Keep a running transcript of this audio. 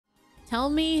Tell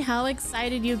me how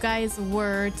excited you guys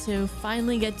were to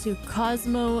finally get to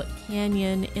Cosmo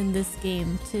Canyon in this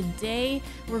game. Today,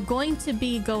 we're going to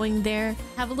be going there,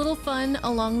 have a little fun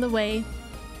along the way,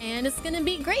 and it's gonna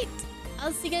be great.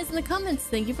 I'll see you guys in the comments.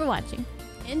 Thank you for watching.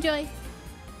 Enjoy.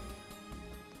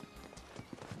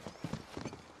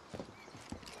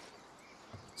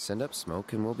 Send up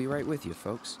smoke and we'll be right with you,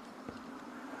 folks.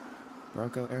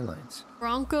 Bronco Airlines.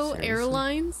 Bronco Seriously?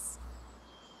 Airlines?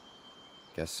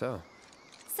 Guess so.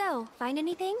 So, find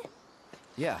anything?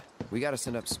 Yeah, we gotta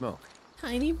send up smoke.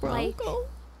 Tiny Bronco? Like,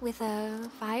 with a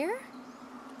fire?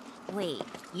 Wait,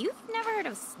 you've never heard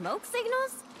of smoke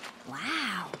signals?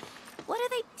 Wow. What do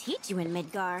they teach you in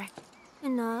Midgar?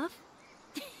 Enough.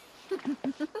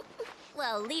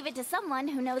 Well, leave it to someone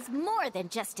who knows more than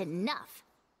just enough.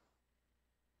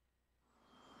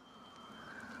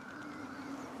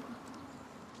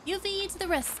 Yuffie to the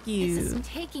rescue. This is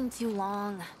taking too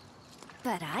long.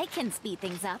 But I can speed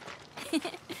things up.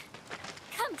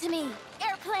 Come to me,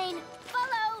 airplane!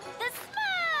 Follow the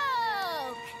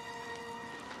smoke!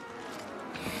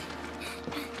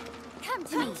 Come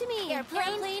to me,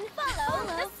 airplane! Follow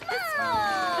the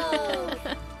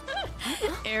smoke!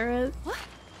 Era. What?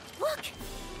 Look!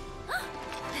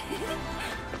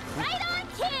 Right on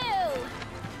cue!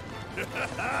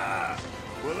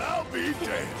 Well, I'll be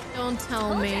damned. Don't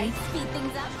tell me. Speed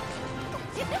things up.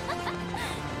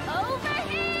 Over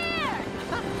here!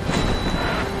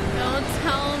 Don't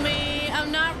tell me.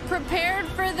 I'm not prepared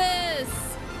for this.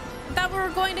 I thought we were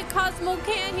going to Cosmo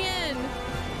Canyon.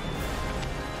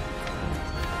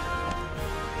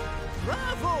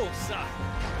 Bravo, son!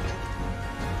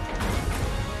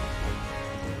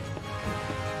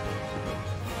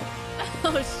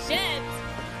 Oh, shit.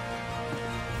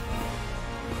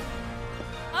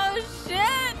 Oh,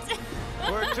 shit.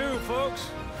 Where to, folks?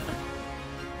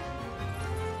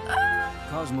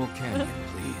 Cosmo Canyon,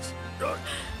 please.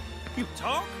 You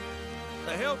talk?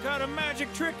 The hell kind of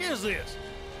magic trick is this?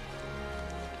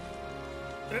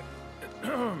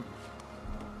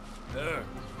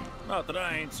 Not that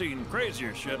I ain't seen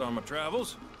crazier shit on my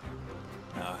travels.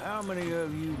 Now, how many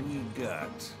of you we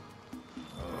got?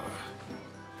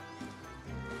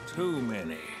 Too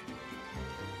many.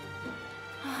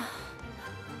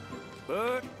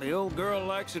 But the old girl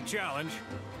likes a challenge.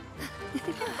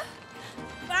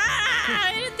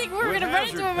 I didn't think we were going to run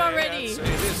into him already. I'd say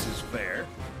this is fair.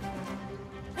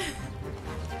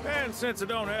 And since I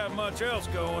don't have much else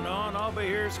going on, I'll be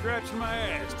here scratching my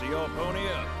ass till y'all pony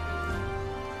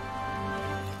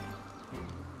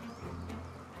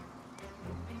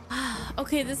up.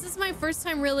 Okay, this is my first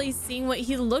time really seeing what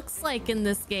he looks like in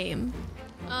this game.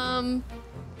 I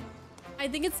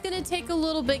think it's gonna take a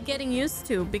little bit getting used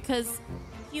to because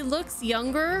he looks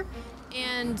younger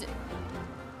and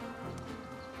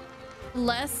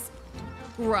less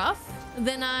gruff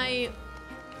than I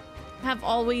have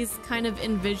always kind of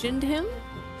envisioned him.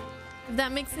 If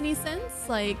that makes any sense.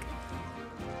 Like,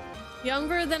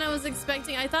 younger than I was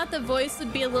expecting. I thought the voice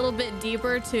would be a little bit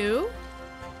deeper too.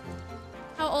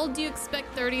 How old do you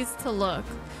expect 30s to look?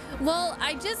 Well,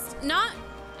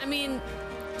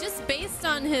 just based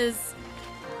on his,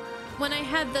 when I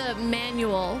had the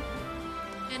manual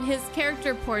and his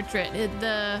character portrait,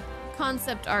 the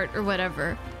concept art or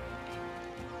whatever,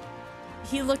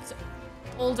 he looked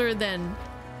older than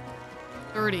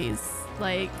 30s.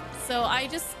 Like, so I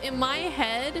just, in my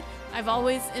head, I've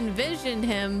always envisioned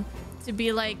him to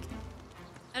be like,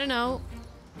 I don't know,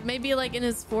 maybe like in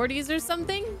his 40s or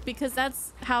something, because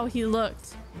that's how he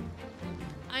looked.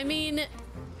 I mean,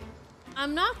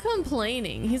 I'm not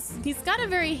complaining. He's got a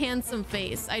very handsome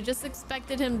face. I just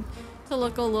expected him to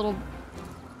look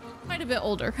quite a bit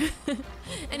older.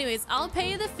 Anyways, I'll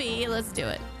pay the fee. Let's do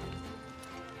it.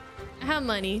 I have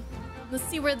money. Let's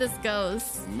see where this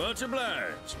goes. Much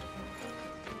obliged.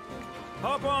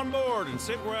 Hop on board and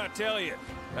sit where I tell you.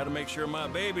 Gotta make sure my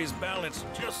baby's balanced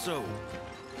just so.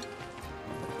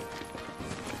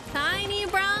 Tiny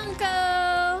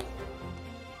Bronco.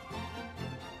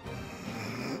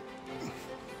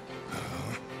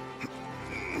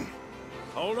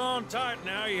 Hold on tight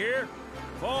now, you hear?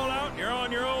 Fall out and you're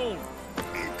on your own.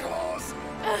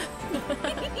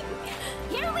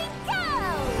 Here we go!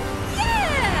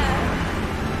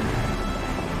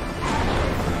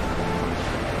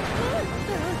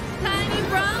 Tiny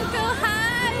Bronco,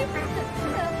 hi!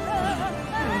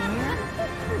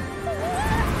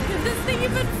 Can this thing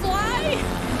even fly?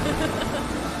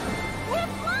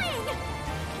 We're flying!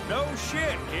 No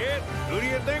shit, kid. Who do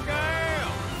you think I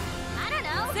am? I don't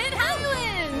know. Sid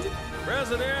Highwind!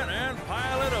 President and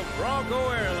pilot of Bronco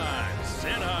Airlines,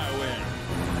 Sid Highwind.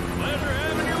 Pleasure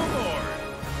having you aboard.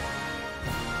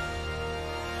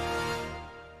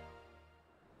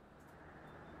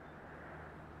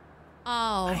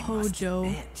 Oh, I must Hojo.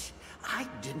 admit, I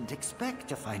didn't expect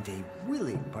to find a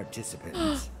willing participant.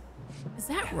 Is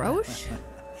that Roche?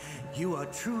 You are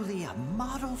truly a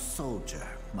model soldier,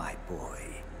 my boy.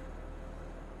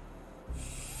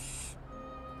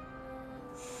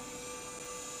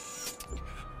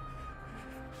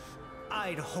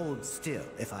 I'd hold still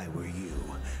if I were you.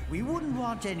 We wouldn't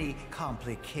want any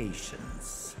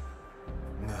complications.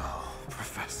 No,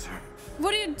 Professor.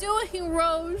 What are you doing,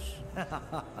 Roche?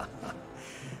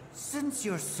 Since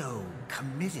you're so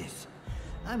committed,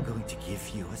 I'm going to give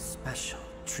you a special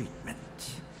treatment.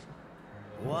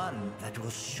 One that will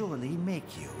surely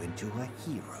make you into a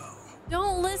hero.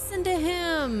 Don't listen to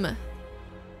him.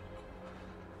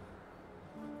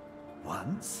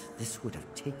 Once, this would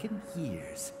have taken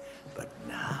years, but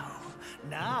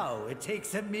now it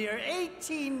takes a mere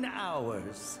 18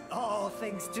 hours. All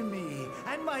thanks to me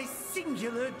and my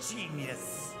singular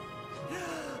genius.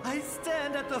 I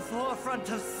stand at the forefront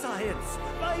of science,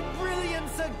 my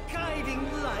brilliance a guiding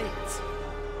light.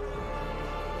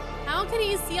 How can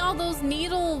he see all those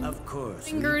needle Of course,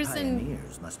 fingers we and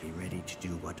pioneers must be ready to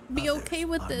do what be others okay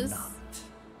with are this? not.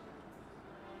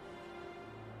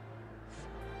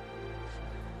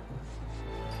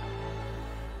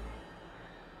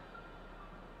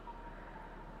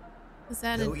 Is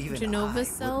that Though a even Genova I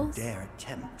cell? wouldn't dare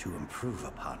attempt to improve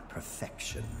upon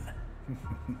perfection.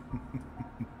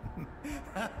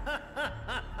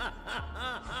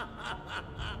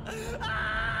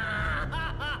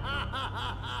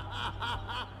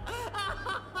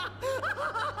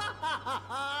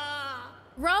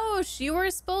 Roche, you were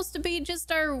supposed to be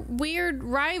just our weird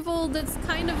rival that's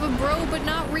kind of a bro, but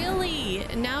not really.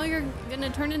 And now you're gonna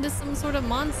turn into some sort of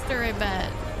monster, I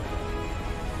bet.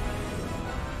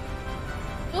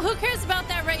 Well, who cares about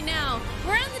that right now?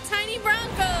 We're on the tiny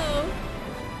Bronco.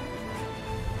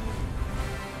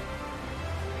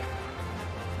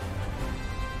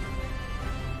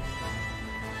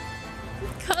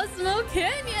 Cosmo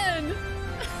Canyon.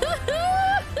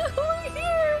 We're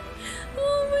here.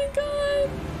 Oh my god.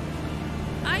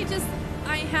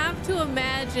 I have to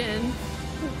imagine.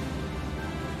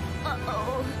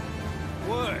 Uh-oh.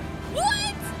 What?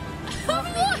 What?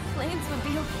 What? Flames would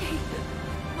be okay.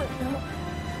 But no.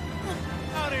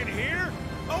 Not in here.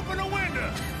 Open a window.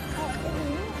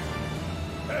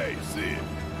 Hey, see it?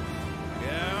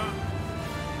 Yeah.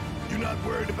 You not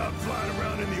worried about flying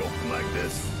around in the open like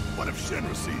this? What if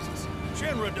Shinra sees us?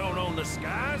 Shinra don't own the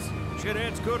skies.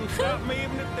 Shitheads couldn't stop me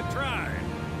even if they tried.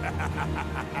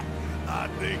 I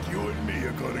think you and me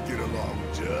are gonna get along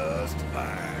just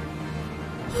fine.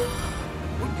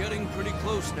 We're getting pretty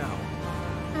close now.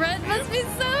 Red must be so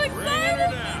Bringing excited.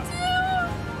 it out.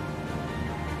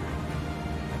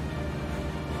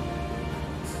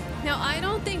 Now, I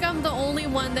don't think I'm the only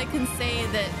one that can say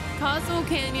that Cosmo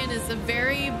Canyon is a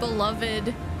very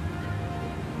beloved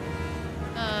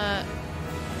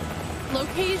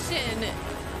location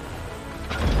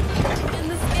in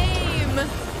this game.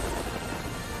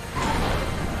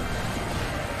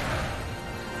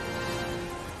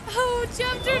 Oh,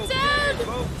 chapter 10! Okay,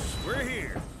 folks, we're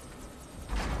here.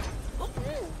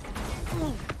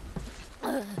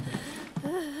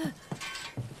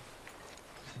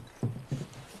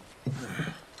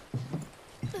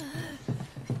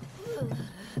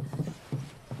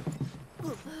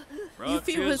 Brought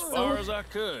Yuffie you was as far so- as I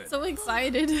could. So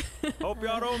excited. Hope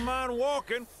y'all don't mind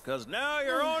walking, cause now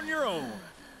you're on your own.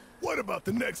 What about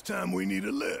the next time we need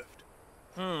a lift?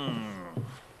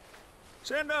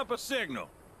 Send up a signal.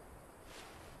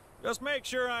 Just make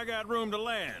sure I got room to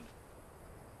land.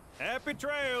 Happy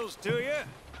trails to you.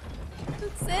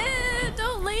 That's it.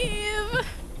 Don't leave.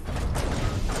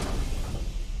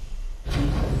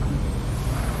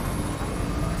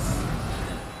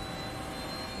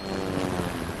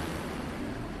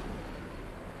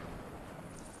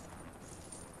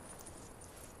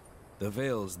 The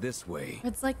Veil's this way.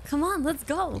 It's like, come on, let's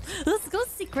go. Let's go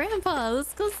see Grandpa.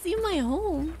 Let's go see my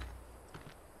home.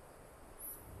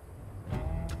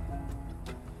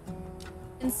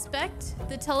 Inspect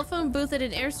the telephone booth at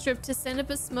an airstrip to send up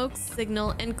a smoke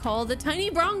signal and call the tiny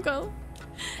Bronco.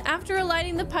 After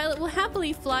alighting, the pilot will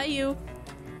happily fly you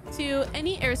to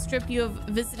any airstrip you have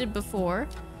visited before.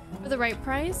 For the right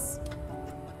price,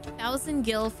 1,000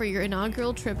 gil for your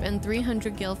inaugural trip and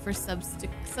 300 gil for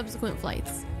subsequent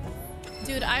flights.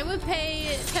 Dude, I would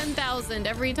pay 10,000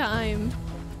 every time.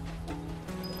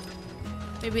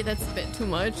 Maybe that's a bit too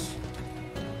much.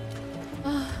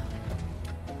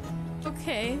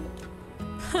 Okay.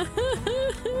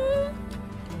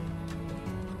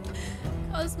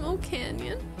 Cosmo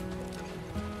Canyon.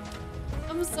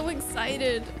 I'm so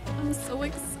excited. I'm so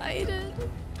excited.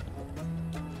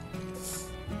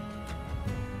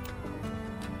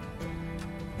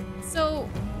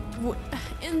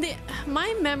 in the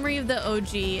my memory of the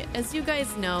OG, as you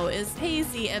guys know, is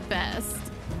hazy at best,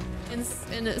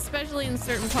 and especially in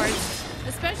certain parts,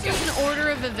 especially in order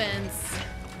of events.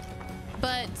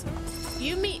 But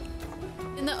you meet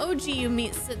in the OG, you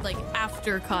meet Sid like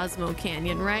after Cosmo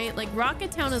Canyon, right? Like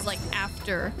Rocket Town is like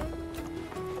after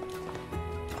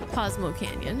Cosmo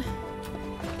Canyon.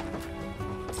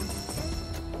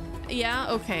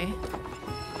 Yeah, okay.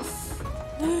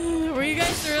 Were you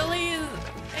guys really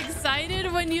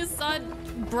excited when you saw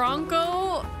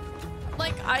Bronco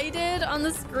like I did on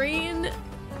the screen?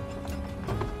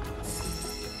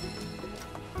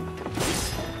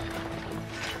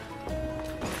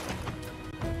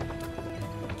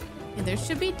 Yeah, there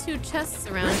should be 2 chests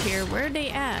around here. Where are they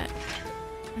at?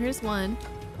 Here's one.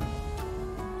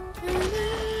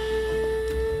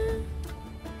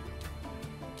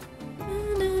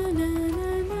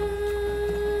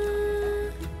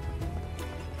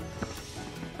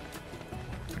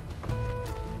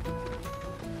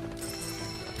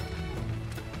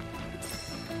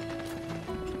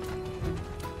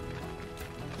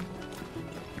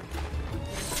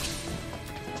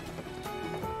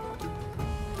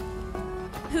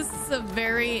 This is a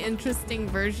very interesting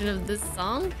version of this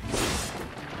song.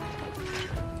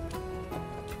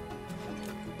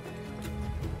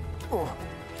 Oh.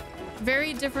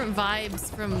 Very different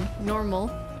vibes from normal.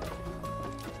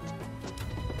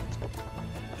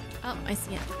 Oh, I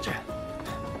see it.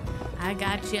 I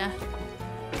gotcha.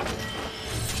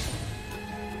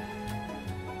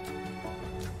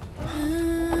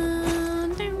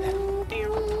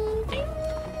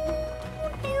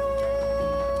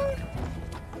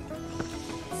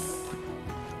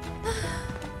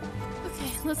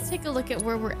 Let's take a look at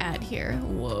where we're at here.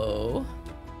 Whoa.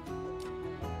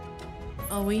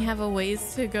 Oh, we have a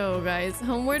ways to go, guys.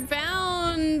 Homeward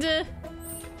bound.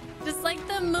 Just like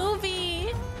the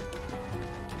movie.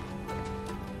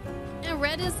 And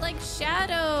Red is like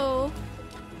Shadow.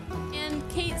 And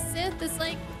Kate Sith is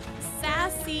like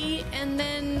sassy. And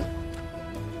then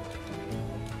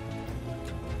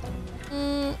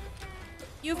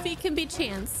Yuffie can be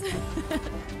Chance.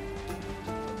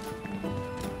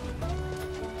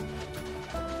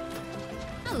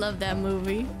 I love that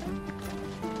movie.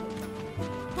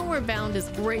 Homeward Bound is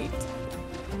great.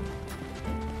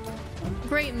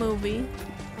 Great movie.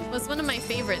 Was one of my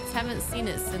favorites. Haven't seen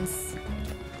it since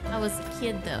I was a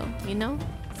kid though, you know?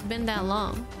 It's been that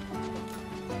long.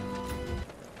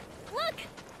 Look!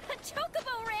 A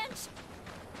chocobo ranch!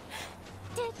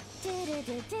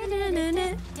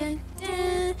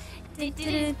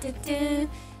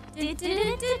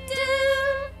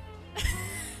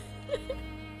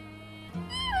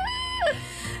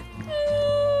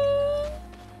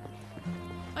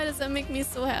 Why does that make me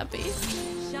so happy?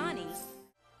 Johnny.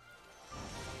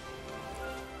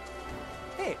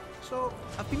 Hey, so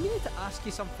I've been meaning to ask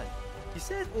you something. You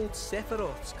said old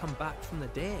Sephiroth's come back from the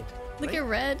dead. Look right? at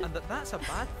Red. And that's a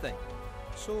bad thing.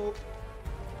 So,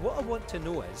 what I want to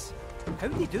know is, how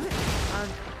did he do it? And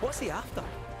what's he after?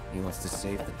 He wants to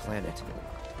save the planet.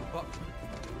 But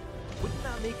wouldn't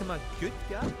that make him a good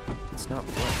guy? It's not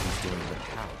what he's doing, but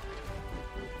how.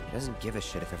 He doesn't give a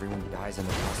shit if everyone dies in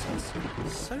the process.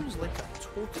 Sounds like a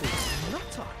total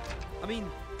nutter. I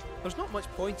mean, there's not much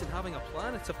point in having a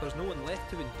planet if there's no one left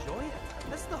to enjoy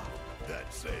it, is there?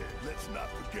 That said, let's not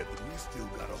forget that we still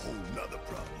got a whole nother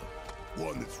problem.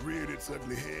 One that's reared its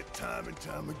ugly head time and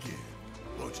time again.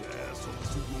 Bunch of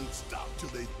assholes who won't stop till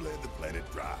they've bled the planet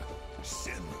dry.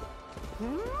 Shinra.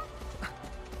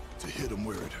 To hit them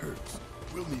where it hurts,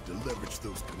 we'll need to leverage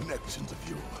those connections of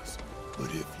yours. But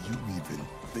if you even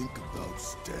think about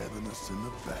stabbing us in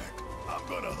the back, I'm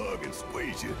gonna hug and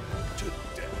squeeze you to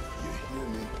death, you hear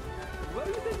me? Loud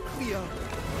and clear.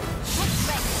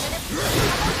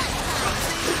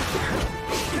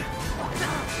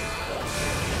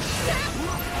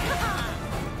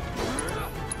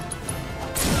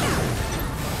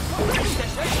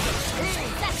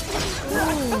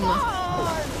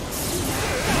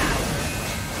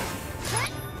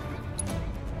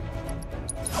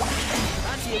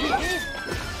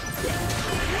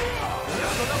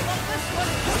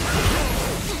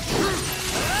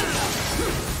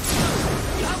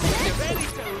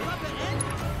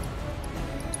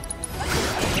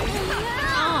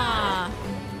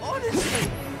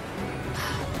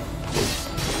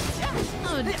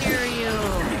 How dare you?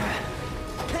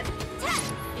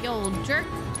 You old jerk.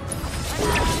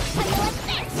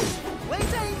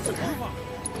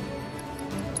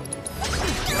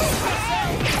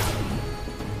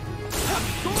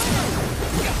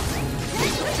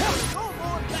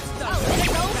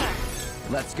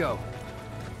 Let's go.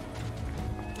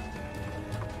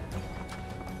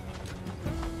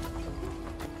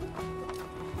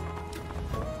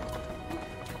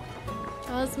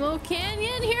 Cosmo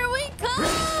Canyon, here we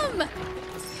come!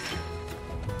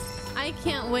 I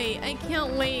can't wait. I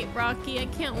can't wait, Rocky. I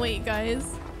can't wait, guys.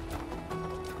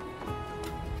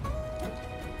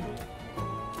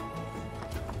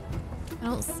 I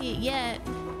don't see it yet.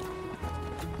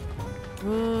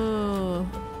 Ooh.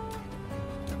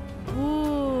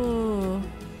 Ooh.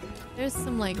 There's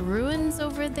some like ruins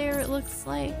over there, it looks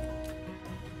like.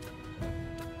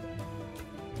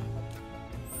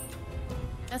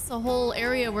 That's the whole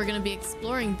area we're gonna be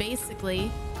exploring,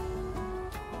 basically.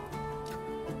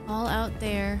 All out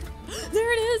there.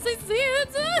 There it is! I see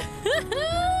it!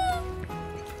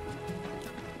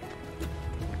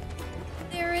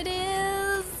 There it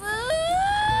is!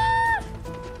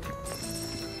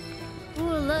 Ooh,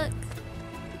 look.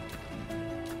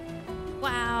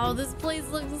 Wow, this place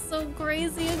looks so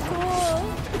crazy and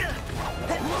cool.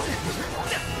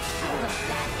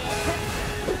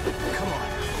 Come on.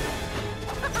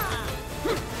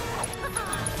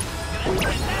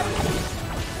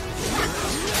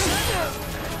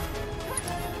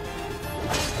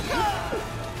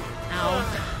 Ow.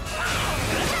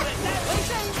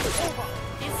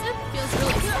 It feels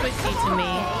really squishy to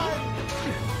me.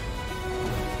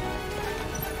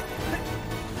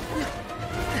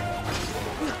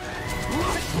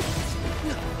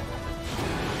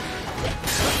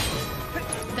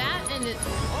 That and it,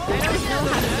 I don't know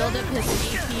how to build up his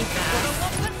AP fast.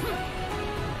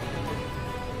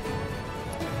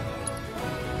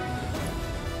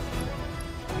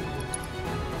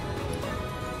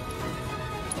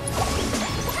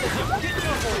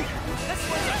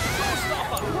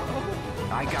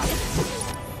 I got it.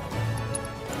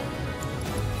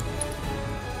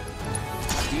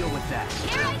 Deal with that.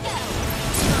 Here I go!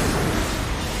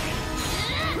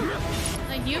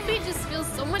 Like, Yuffie just feels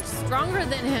so much stronger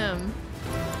than him.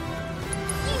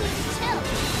 You need to chill.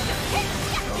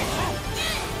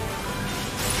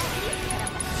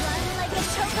 Run like a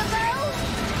chocobo.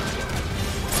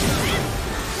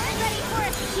 Get ready for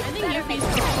it. I think Yuffie's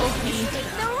just OP.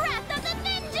 The wrath of the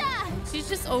ninja. She's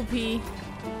just OP.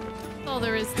 That's all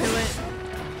there is to it.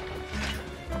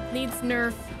 Needs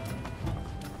nerf.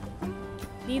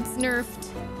 Needs nerfed.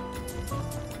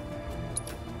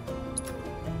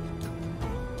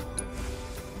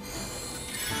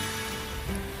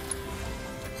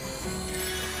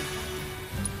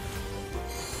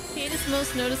 Kate is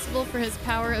most noticeable for his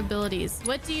power abilities.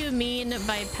 What do you mean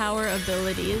by power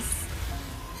abilities?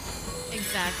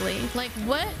 Exactly. Like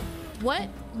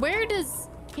where does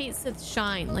Kate Sith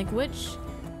shine? Like which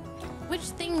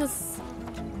things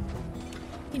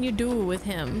can you do with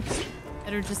him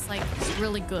that are just like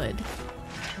really good?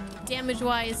 Damage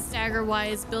wise, stagger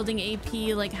wise, building AP,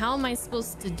 like how am I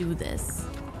supposed to do this?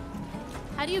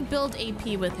 How do you build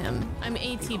AP with him? I'm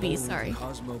ATB, sorry.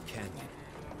 Cosmo Canyon,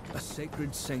 a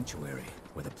sacred sanctuary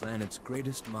where the planet's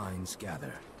greatest minds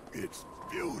gather. It's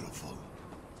beautiful.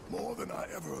 More than I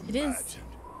ever imagined. It is.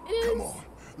 It is. Come on,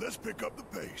 let's pick up the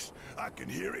pace. I can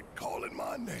hear it calling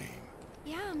my name.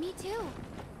 Yeah, me too.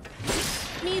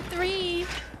 Me three.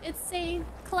 It's saying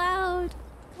Cloud.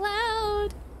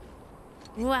 Cloud.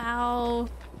 Wow.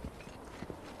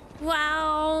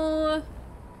 Wow.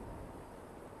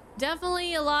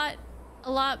 Definitely a lot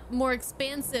more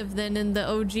expansive than in the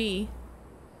OG.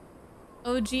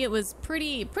 OG, it was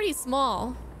pretty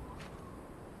small.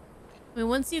 I mean,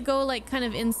 once you go like kind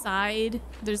of inside,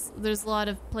 there's a lot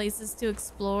of places to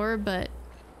explore, but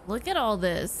look at all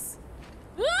this.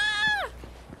 Ah!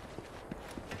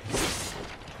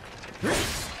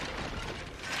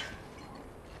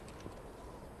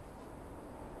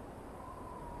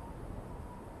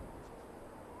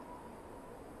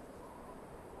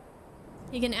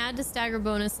 You can add to stagger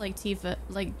bonus like Tifa,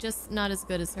 like just not as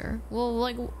good as her. Well,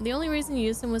 like the only reason you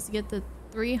used him was to get the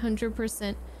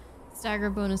 300% stagger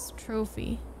bonus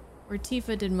trophy, where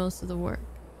Tifa did most of the work.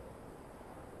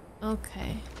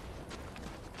 Okay.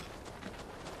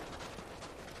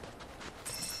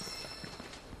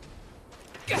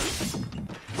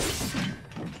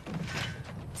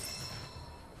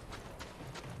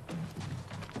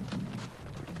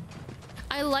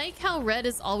 I like how Red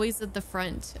is always at the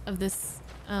front of this,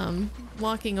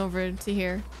 walking over to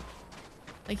here.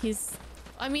 Like he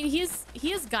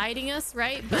is guiding us,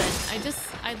 right? But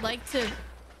I'd like to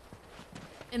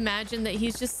imagine that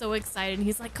he's just so excited.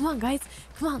 He's like, come on guys,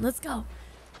 come on, let's go.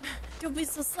 Don't be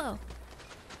so slow.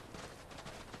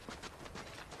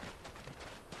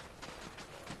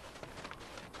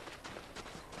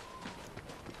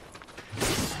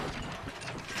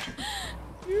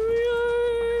 Here we are.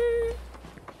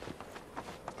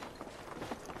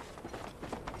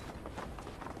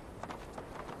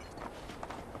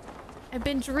 I've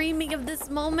been dreaming of this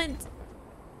moment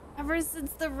ever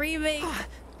since the remake.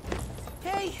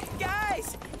 Hey,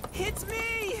 guys! It's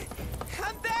me!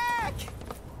 I'm back!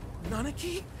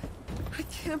 Nanaki? I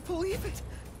can't believe it.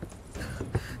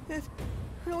 It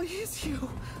really is you.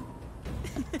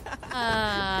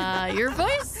 Your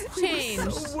voice changed.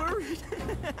 I'm so worried.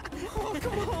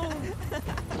 Welcome home.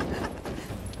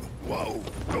 Whoa.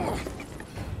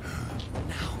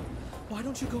 Now, why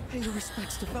don't you go pay your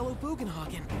respects to fellow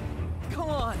Bugenhagen? Come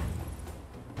on.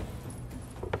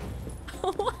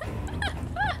 What?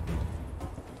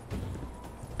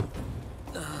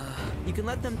 You can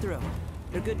let them through.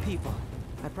 They're good people.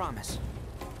 I promise.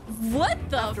 What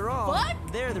the After all, fuck?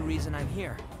 they're the reason I'm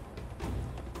here.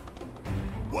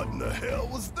 What in the hell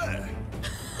was that?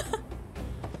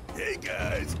 Hey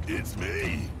guys, it's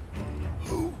me.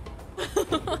 Who?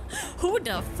 Who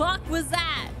the fuck was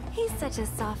that? He's such a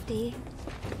softie.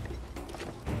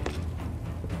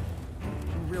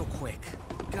 Real quick,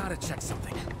 gotta check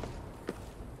something.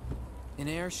 An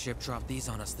airship dropped these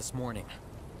on us this morning.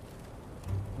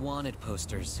 Wanted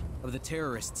posters of the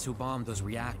terrorists who bombed those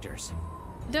reactors.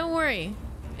 Don't worry.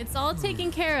 It's all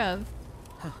taken care of.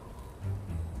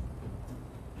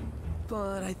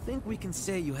 But I think we can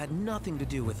say you had nothing to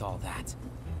do with all that.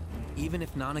 Even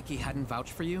if Nanaki hadn't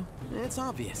vouched for you, it's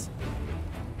obvious.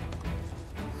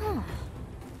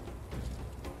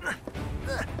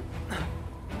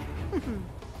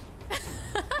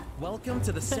 Welcome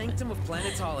to the Sanctum of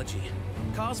Planetology,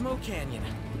 Cosmo Canyon.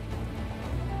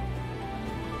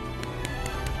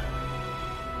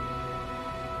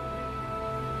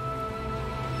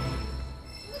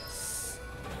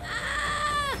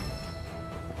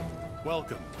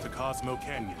 Welcome to Cosmo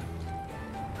Canyon.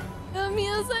 The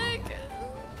music.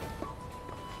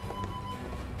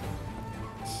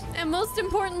 And most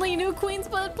importantly, new Queen's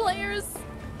Blood players.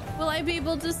 Will I be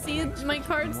able to see my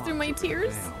cards through my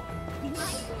tears? My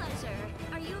pleasure.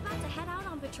 Are you about to head out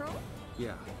on patrol?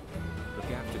 Yeah.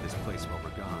 Look after this place while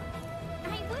we're gone.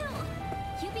 I will.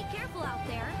 You be careful out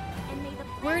there, and may the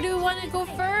Where do I want to go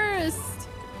first?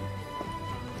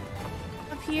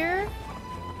 Up here?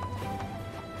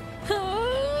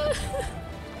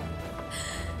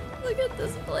 Look at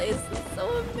this place. It's so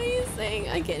amazing.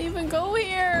 I can't even go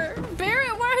here.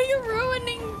 Barrett, why are you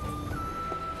ruining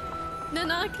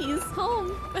Nanaki's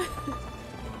home?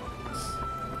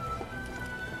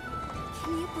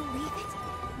 Can you believe it?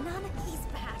 Nanaki's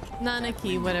back.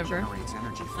 Nanaki, whatever.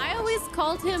 I always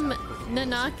called him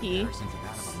Nanaki.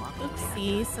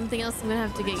 Oopsie, something else I'm gonna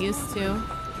have to get used to.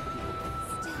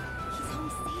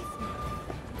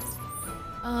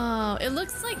 Oh, it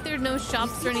looks like there are no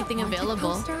shops or anything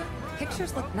available.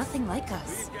 Pictures look nothing like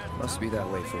us. Must be that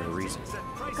way for a reason.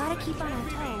 Gotta keep on our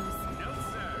toes.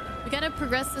 We gotta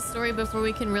progress the story before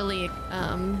we can really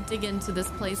dig into this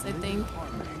place, I think.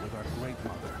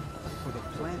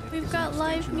 We've got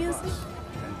live music.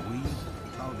 And we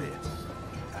of it.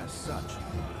 As such,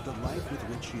 the life with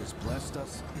which she has blessed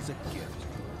us is a gift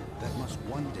that must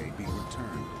one day be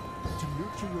returned. To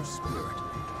nurture your spirit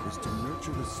is to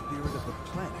nurture the spirit of the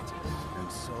planet.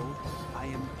 And so, I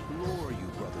implore you,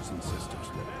 brothers and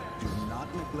sisters, do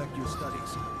not neglect your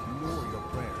studies, nor your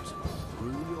prayers.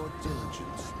 Through your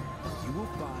diligence, you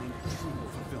will find true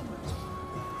fulfillment.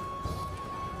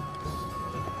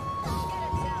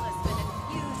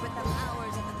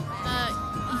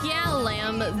 Yeah,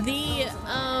 Lamb,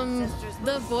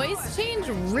 the voice change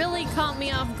really caught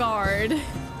me off guard.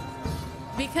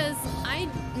 Because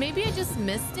maybe I just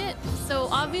missed it. So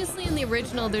obviously in the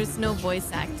original there's no voice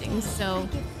acting, so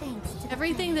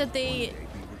everything that they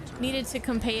needed to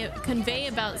convey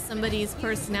about somebody's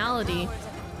personality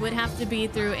would have to be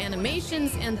through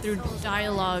animations and through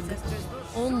dialogue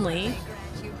only.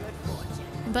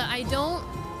 But I don't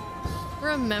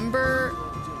remember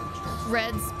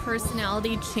Red's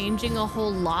personality changing a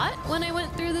whole lot when I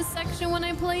went through this section when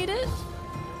I played it.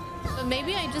 But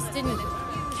maybe I just didn't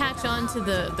catch on to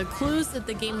the clues that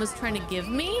the game was trying to give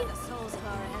me,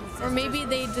 or maybe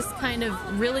they just kind of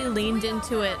really leaned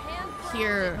into it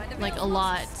here like a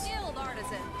lot.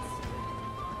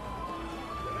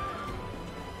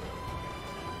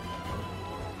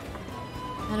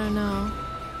 I don't know.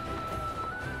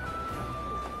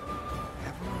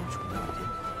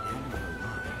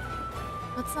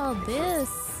 What's all this?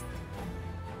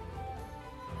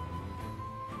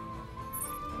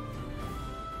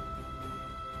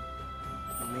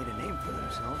 Made a name for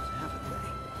themselves, haven't they?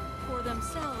 For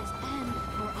themselves and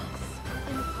for us.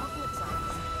 In the public's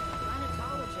eyes,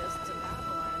 planetologists and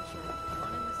Avalanche are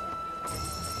one and the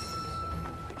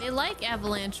same. They like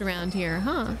Avalanche around here,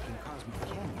 huh?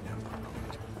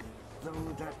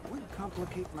 Though that would come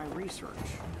complicate my research.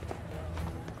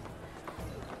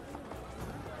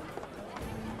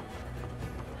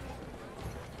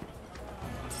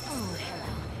 Oh,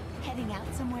 hello. Heading out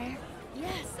somewhere?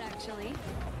 Yes, actually.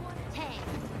 Hey,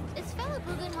 is fella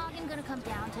Bugenhagen gonna come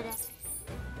down today?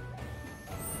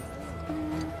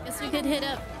 Guess we could hit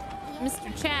up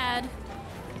Mr. Chad.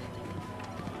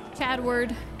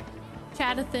 Chadward.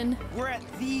 Chadathan. We're at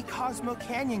the Cosmo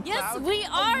Canyon. Yes, Cloud. we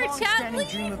are, A long-standing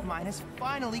Chadley! dream of mine has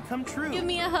finally come true. Give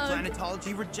me a hug.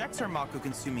 Planetology rejects our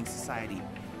Mako-consuming society,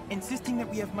 insisting that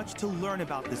we have much to learn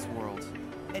about this world.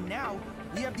 And now,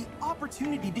 we have the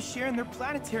opportunity to share in their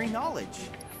planetary knowledge.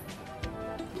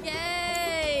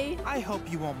 Yay! I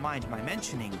hope you won't mind my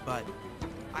mentioning, but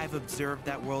I've observed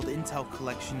that World Intel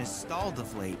collection is stalled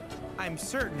of late. I'm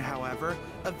certain, however,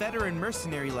 a veteran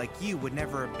mercenary like you would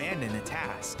never abandon a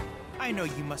task. I know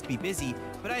you must be busy,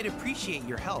 but I'd appreciate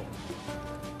your help.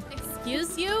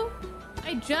 Excuse you?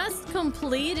 I just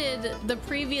completed the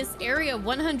previous area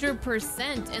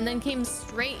 100% and then came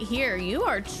straight here. You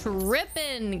are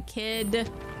tripping, kid.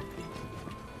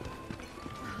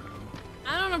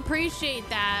 I don't appreciate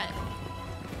that.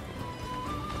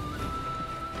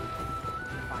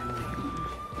 Finally,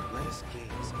 let us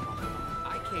gaze upon the moon.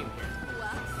 I came here.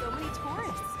 Wow, so many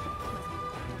tourists.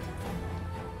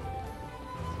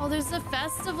 Oh, there's a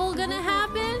festival gonna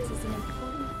happen? This is an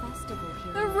important festival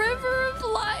here. The River of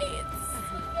Lights.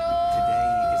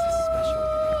 Today is a special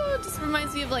Oh, it just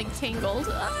reminds me of like Tangled.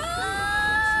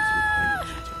 Ah!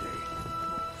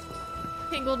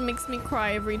 Tangled makes me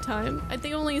cry every time. I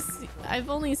think I've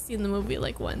only seen the movie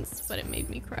like once, but it made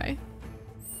me cry.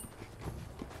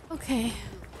 Okay.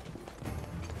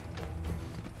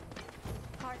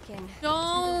 Harkin.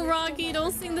 No, Rocky,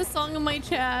 don't sing the song in my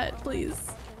chat, please.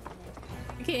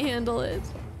 I can't handle it.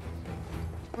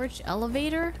 Porch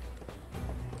elevator?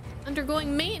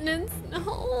 Undergoing maintenance?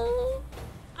 No.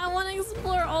 I want to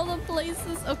explore all the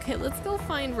places. Okay, let's go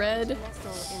find Red.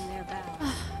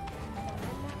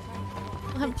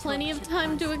 I'll have plenty of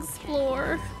time to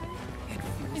explore.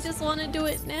 I just want to do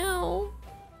it now.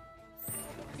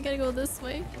 I gotta go this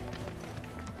way.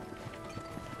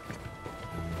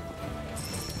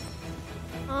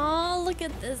 Oh, look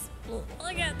at this.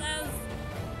 Look at this.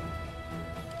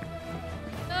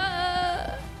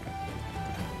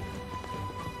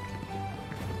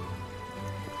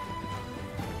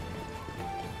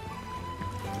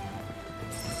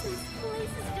 This place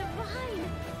is divine.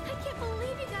 I can't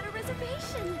believe you got a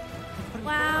reservation.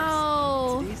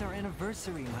 Wow. Today's our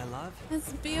anniversary, my love.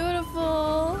 It's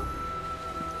beautiful.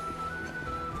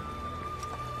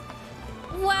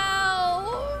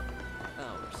 Wow.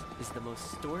 Ours is the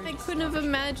most storage. I couldn't have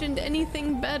imagined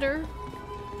anything better.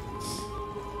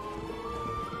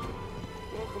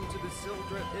 Welcome to the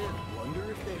Sildra Inn.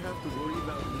 Wonder if they have to worry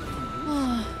about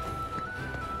me.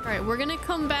 Alright, we're gonna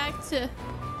come back to...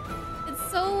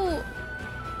 It's so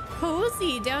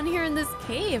cozy down here in this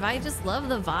cave. I just love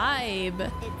the vibe. It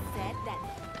said that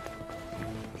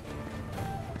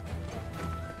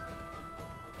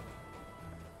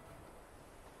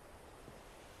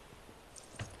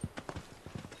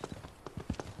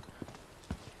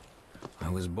I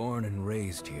was born and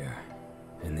raised here,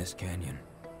 in this canyon.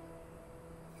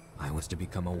 I was to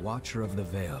become a watcher of the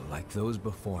Veil like those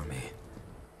before me,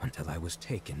 until I was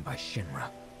taken by Shinra.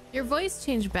 Your voice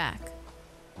changed back.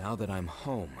 Now that I'm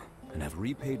home and have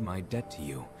repaid my debt to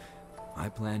you, I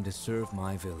plan to serve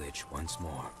my village once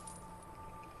more.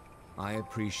 I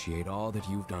appreciate all that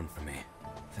you've done for me.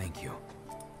 Thank you.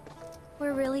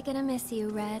 we're really gonna miss you,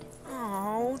 Red.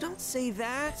 Oh, don't say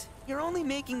that. You're only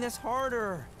making this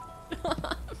harder.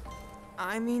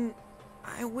 I mean,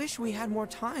 I wish we had more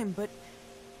time, but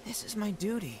this is my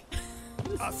duty.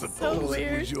 I suppose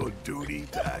it was your duty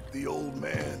to act the old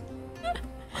man.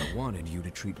 I wanted you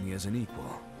to treat me as an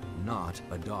equal, not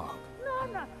a dog.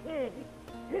 No, not pig.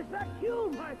 Is that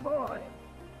you, my boy?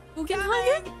 Who can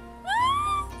hug it?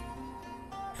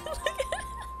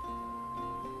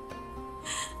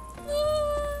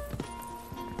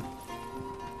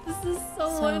 This is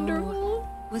so wonderful.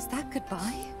 Was that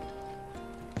goodbye?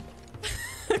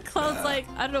 Cloud's like,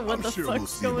 I don't know what the sure fuck's we'll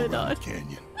see him going around on. the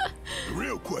canyon. The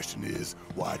real question is,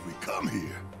 why'd we come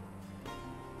here?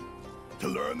 To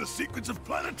learn the secrets of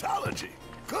planetology.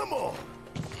 Come on.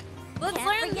 Let's Can't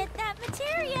learn forget that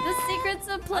materia. the secrets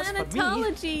of As for me-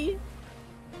 planetology.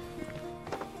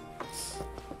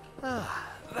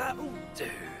 That'll do.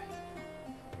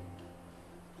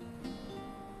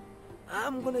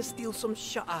 I'm gonna steal some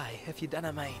shut-eye, if you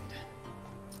don't mind.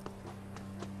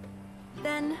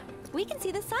 Then we can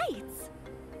see the sights.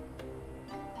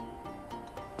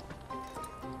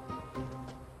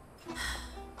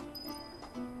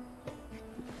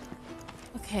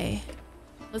 Okay.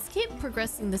 Let's keep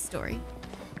progressing the story.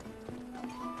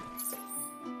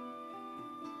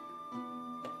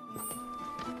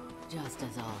 Just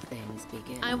as all things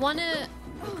begin. I wanna...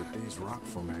 Look at these rock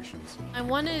formations. I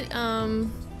wanna,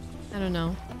 I don't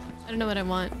know. I don't know what I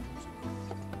want.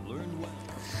 Learn well.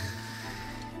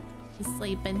 He's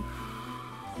sleeping.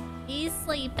 He's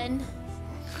sleeping.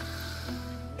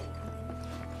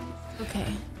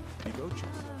 Okay.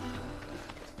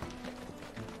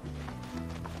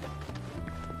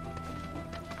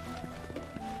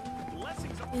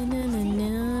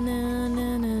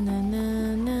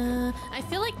 I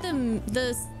feel like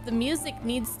the music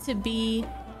needs to be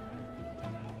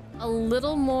a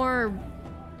little more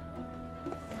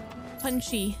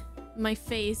punchy in my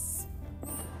face.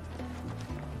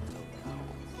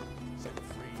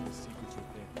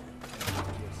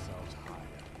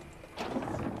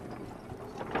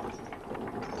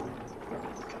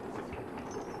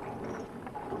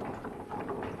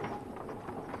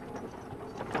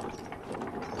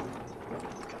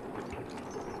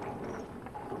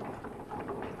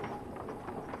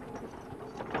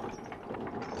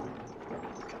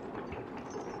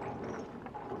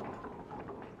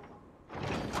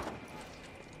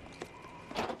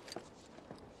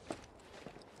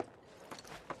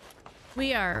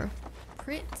 We are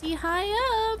pretty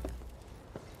high up.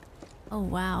 Oh,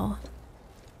 wow.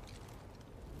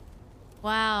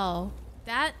 Wow.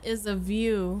 That is a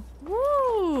view.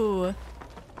 Woo!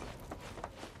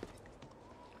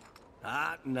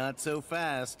 Ah, not so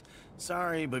fast.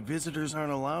 Sorry, but visitors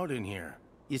aren't allowed in here.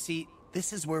 You see,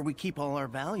 this is where we keep all our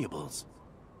valuables.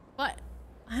 But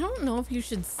I don't know if you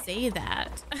should say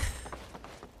that.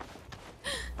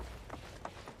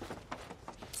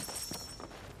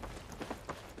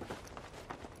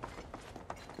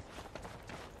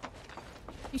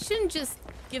 You shouldn't just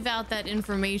give out that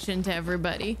information to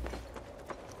everybody.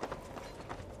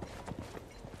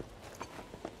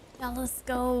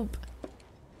 Telescope.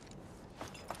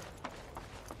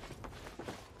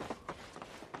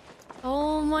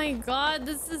 Oh my god,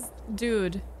 this is...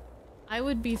 Dude, I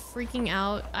would be freaking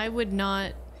out. I would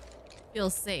not feel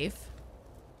safe.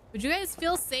 Would you guys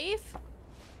feel safe?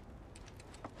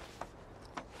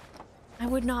 I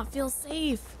would not feel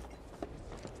safe.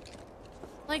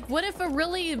 Like, what if a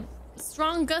really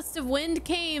strong gust of wind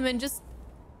came and just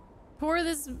tore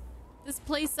this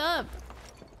place up?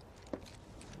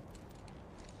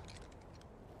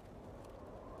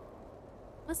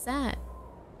 What's that?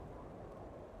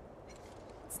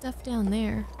 Stuff down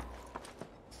there.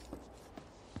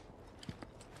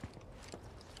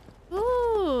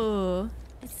 Ooh,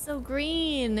 it's so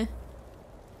green.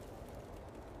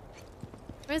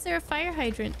 Why is there a fire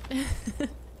hydrant?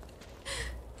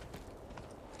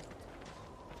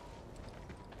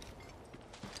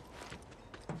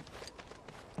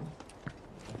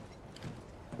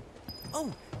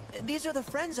 Oh, these are the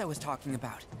friends I was talking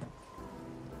about.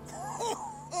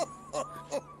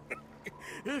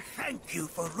 Thank you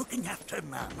for looking after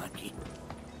Namaki.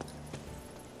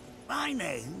 My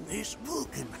name is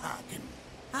Wugenhagen.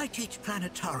 I teach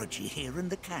planetology here in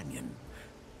the canyon.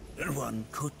 One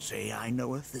could say I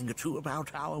know a thing or two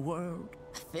about our world.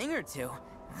 A thing or two?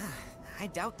 I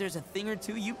doubt there's a thing or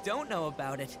two you don't know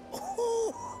about it.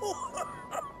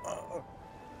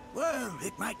 Well,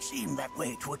 it might seem that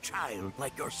way to a child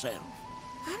like yourself.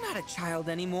 I'm not a child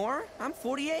anymore. I'm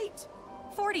 48.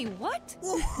 40 what?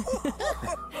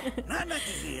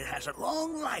 Namaki here has a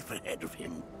long life ahead of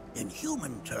him. In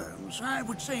human terms, I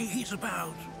would say he's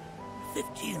about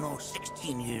 15 or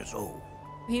 16 years old.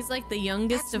 He's like the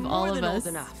youngest That's of more all of than us. old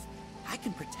enough. I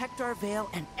can protect our veil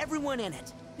and everyone in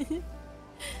it.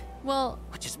 Well,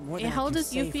 which is more than how I old can is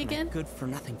say Yuffie for my again?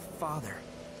 good-for-nothing father.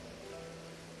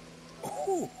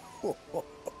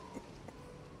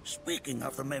 Speaking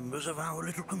of the members of our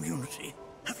little community,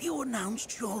 have you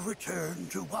announced your return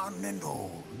to one and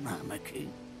all, Namaki?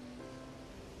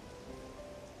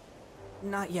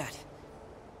 Not yet.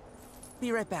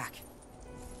 Be right back.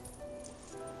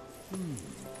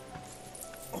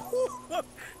 But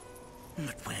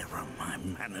where are my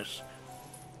manners?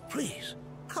 Please,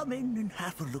 come in and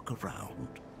have a look around.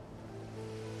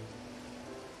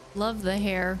 Love the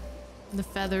hair, the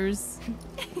feathers,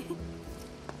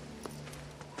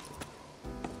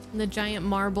 and the giant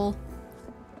marble.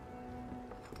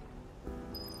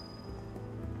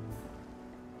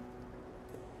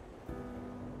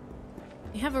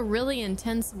 They have a really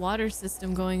intense water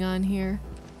system going on here.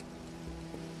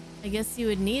 I guess you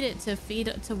would need it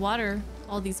to water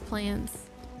all these plants.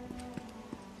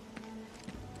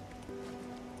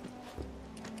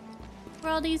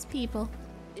 Where are all these people?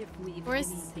 If we've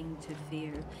course. anything to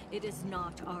fear, it is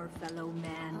not our fellow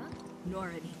man, nor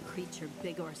any creature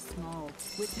big or small,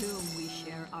 with whom we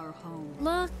share our home.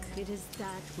 Look. It is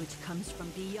that which comes from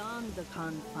beyond the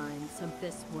confines of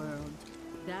this world.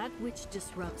 That which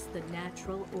disrupts the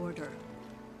natural order.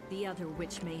 The other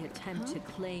which may attempt to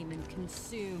claim and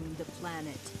consume the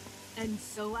planet. And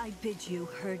so I bid you,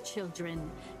 her children,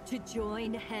 to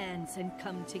join hands and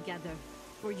come together.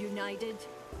 For united,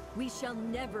 we shall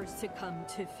never succumb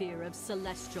to fear of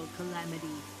celestial calamity.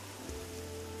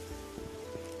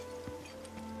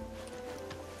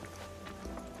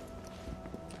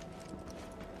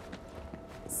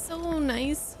 So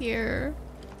nice here.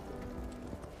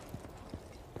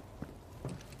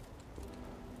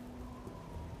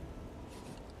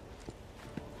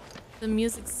 The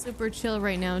music's super chill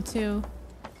right now, too.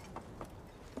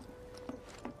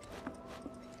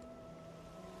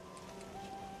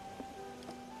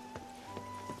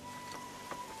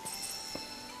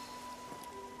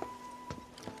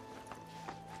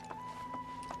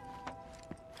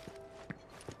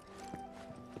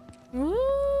 Woo!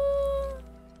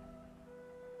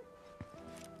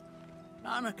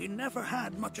 Anarchy never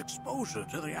had much exposure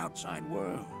to the outside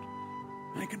world.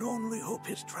 I can only hope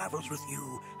his travels with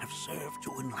you have served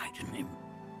to enlighten him.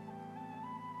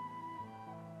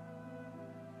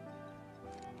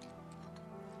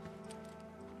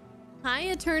 Hi,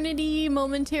 Eternity,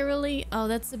 momentarily. Oh,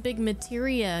 that's a big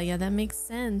materia. Yeah, that makes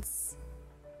sense.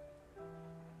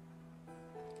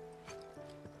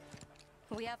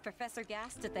 We have Professor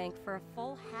Gast to thank for a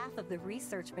full half of the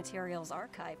research materials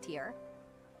archived here.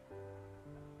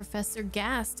 Professor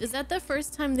Gast. Is that the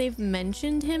first time they've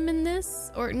mentioned him in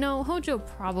this? Or no, Hojo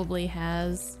probably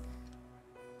has.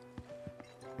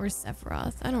 Or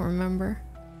Sephiroth. I don't remember.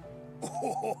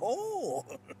 Oh,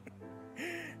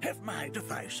 have my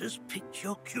devices piqued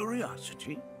your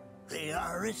curiosity? They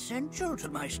are essential to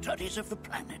my studies of the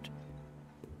planet.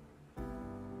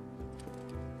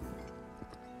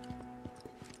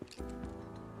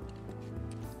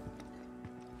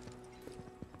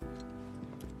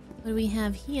 What do we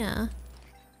have here?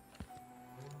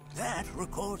 That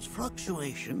records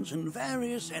fluctuations in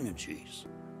various energies.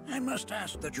 I must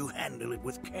ask that you handle it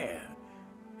with care.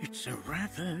 It's a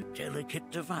rather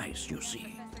delicate device, you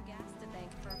see. Professor Gast to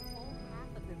thank for a full half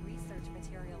of the research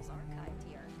materials archived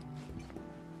here.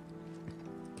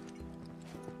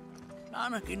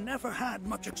 Anarchy never had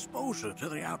much exposure to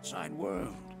the outside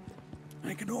world.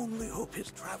 I can only hope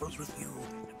his travels with you.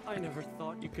 I never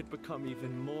thought you could become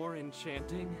even more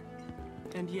enchanting.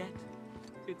 And yet,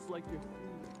 it's like you're...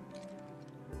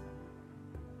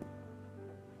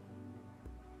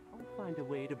 I'll find a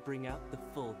way to bring out the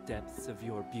full depths of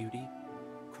your beauty.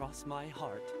 Cross my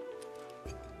heart.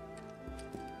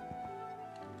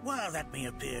 While that may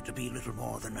appear to be little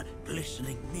more than a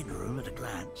glistening mineral at a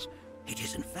glance, it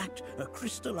is in fact a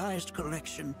crystallized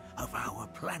collection of our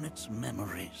planet's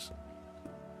memories.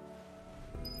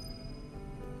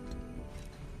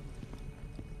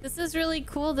 This is really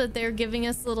cool that they're giving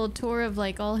us a little tour of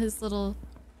like all his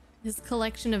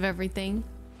collection of everything.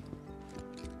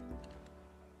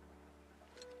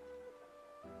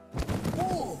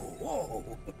 Whoa,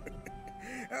 whoa!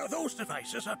 Those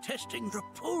devices are testing the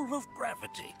pull of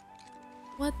gravity.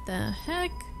 What the heck?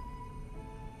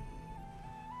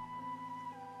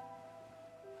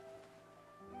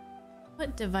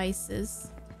 What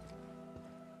devices?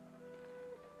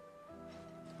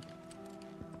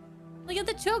 Look at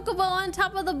the chocobo on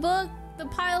top of the book, the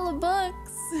pile of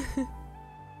books.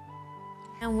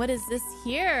 And what is this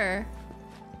here?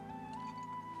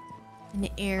 An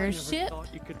airship? I never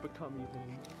thought you could become even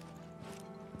more.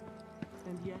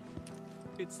 And yet,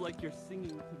 it's like you're singing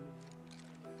to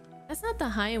me. That's not the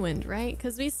high wind, right?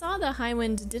 Because we saw the high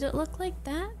wind. Did it look like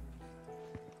that?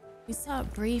 We saw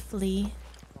it briefly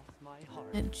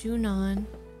at Junon.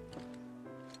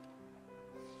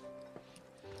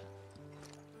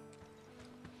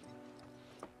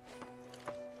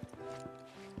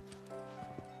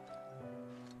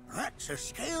 That's a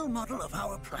scale model of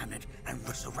our planet and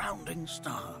the surrounding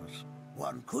stars.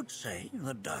 One could say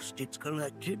the dust it's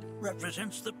collected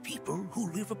represents the people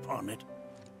who live upon it.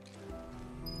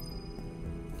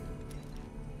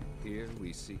 Here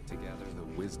we seek to gather the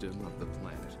wisdom of the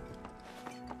planet.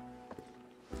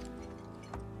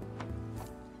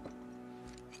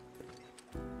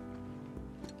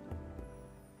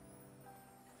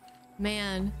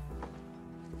 Man.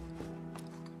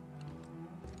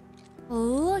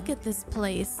 Look at this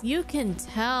place. You can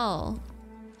tell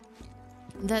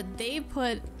that they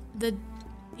put the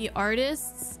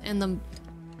artists and the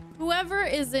whoever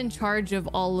is in charge of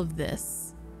all of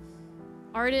this.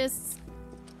 Artists,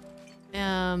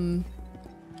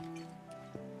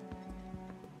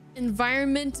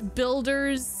 environment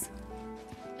builders,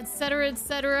 etc.,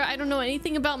 etc. I don't know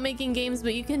anything about making games,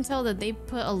 but you can tell that they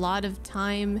put a lot of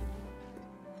time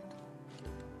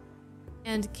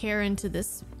and care into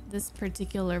this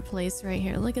particular place right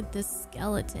here. Look at this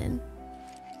skeleton.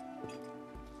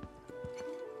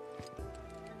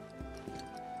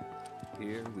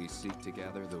 Here we seek to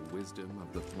gather the wisdom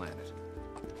of the planet.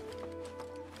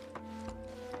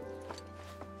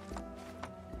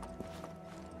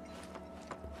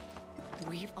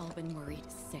 We've all been worried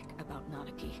sick about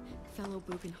Nanaki, fellow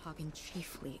Bugenhagen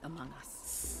chiefly among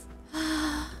us.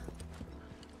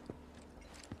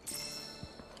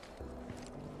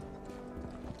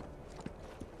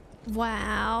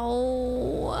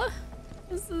 Wow.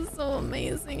 This is so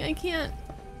amazing. I can't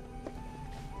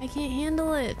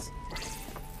handle it.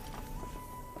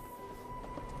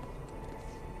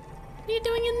 What are you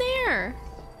doing in there?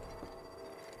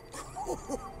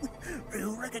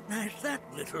 You recognize that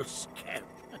little scamp?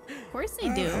 Of course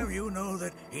I do. You know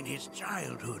that in his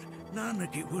childhood,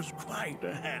 Nanaki was quite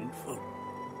a handful.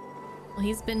 Well,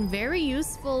 he's been very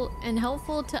useful and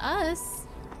helpful to us.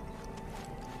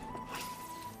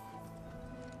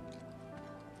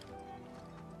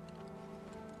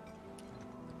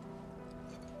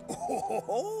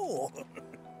 Oh,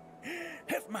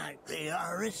 they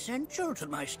are essential to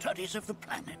my studies of the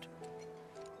planet.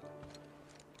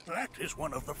 That is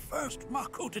one of the first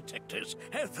Mako detectors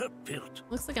ever built.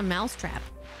 Looks like a mousetrap.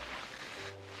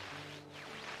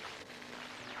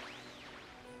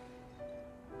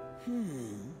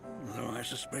 Though I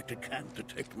suspect it can't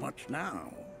detect much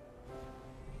now.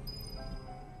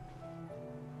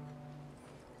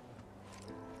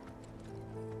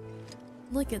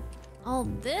 Look at all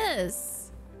this.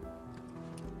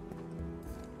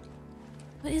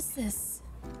 What is this?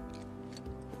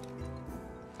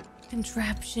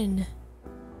 Contraption.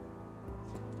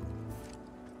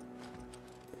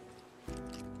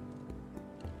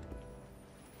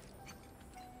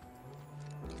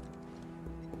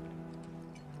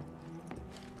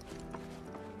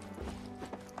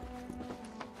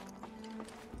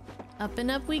 Up and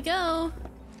up we go.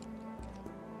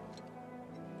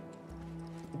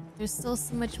 There's still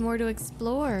so much more to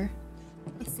explore.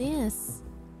 What's this?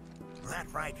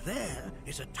 That right there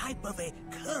is a type of a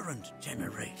current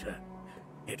generator.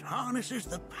 It harnesses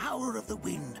the power of the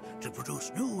wind to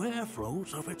produce new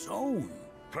airflows of its own.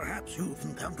 Perhaps you've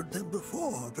encountered them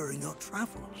before during your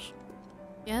travels.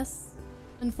 Yes.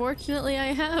 Unfortunately,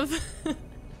 I have.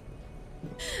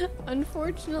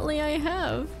 Unfortunately, I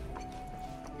have.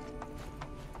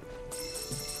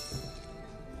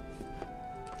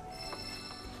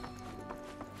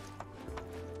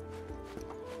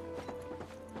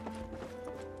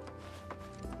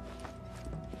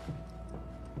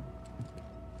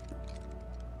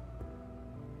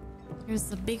 Here's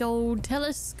the big old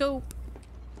telescope.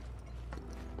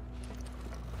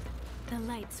 The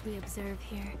lights we observe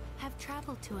here have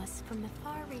traveled to us from the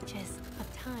far reaches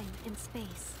of time and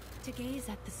space. To gaze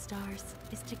at the stars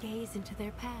is to gaze into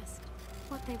their past,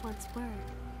 what they once were,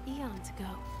 eons ago.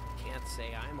 Can't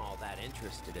say I'm all that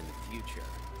interested in the future,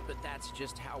 but that's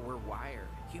just how we're wired.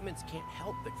 Humans can't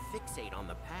help but fixate on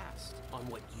the past, on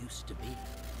what used to be.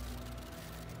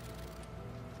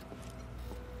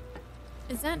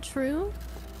 Is that true?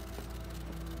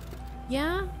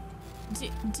 Yeah?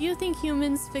 Do you think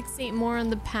humans fixate more on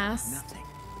the past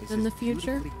than the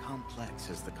future? Complex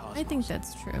as the cosmos. I think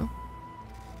that's true.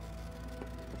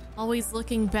 Always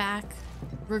looking back,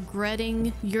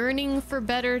 regretting, yearning for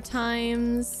better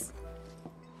times,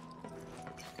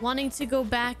 wanting to go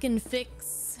back and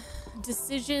fix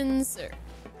decisions or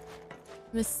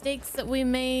mistakes that we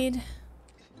made.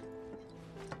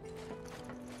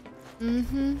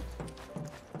 Mm-hmm.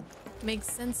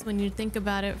 Makes sense when you think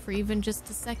about it for even just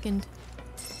a second.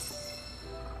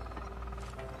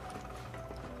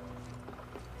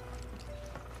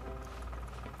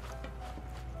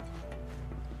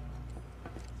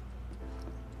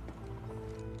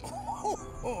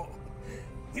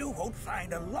 You won't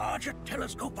find a larger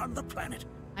telescope on the planet.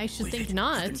 I should With think it,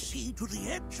 not. You can see to the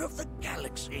edge of the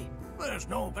galaxy. There's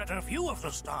no better view of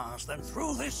the stars than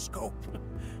through this scope.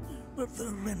 But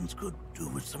the lens could do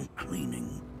with some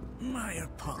cleaning. My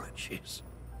apologies.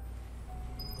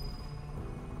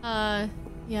 Yeah,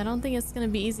 I don't think it's gonna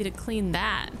be easy to clean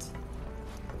that.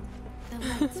 The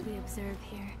lights we observe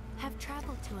here have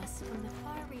traveled to us from the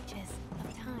far reaches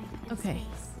of time and Okay.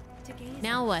 space. To gaze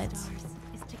Now at what? the stars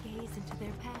is to gaze into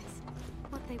their past,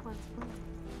 what they once were.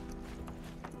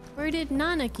 Where did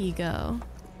Nanaki go?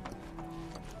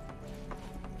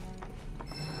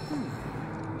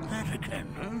 That again,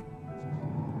 huh?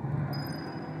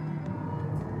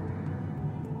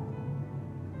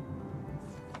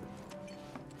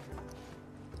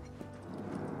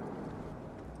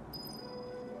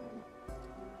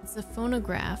 It's a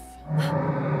phonograph.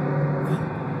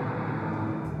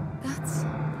 That's...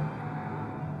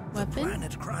 The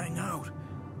planet crying out.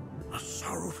 A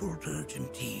sorrowful dirge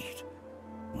indeed.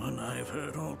 One I've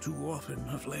heard all too often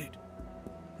of late.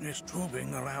 This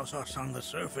tubing allows us on the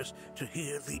surface to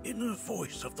hear the inner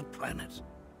voice of the planet.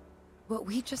 What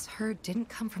we just heard didn't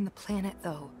come from the planet,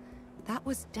 though. That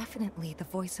was definitely the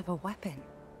voice of a weapon.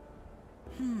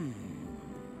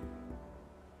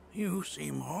 You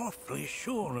seem awfully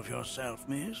sure of yourself,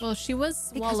 miss. Well, she was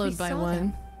swallowed by one.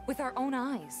 Them with our own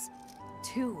eyes.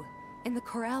 2, in the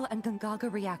Corel and Gungaga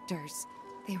reactors.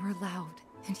 They were loud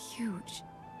and huge.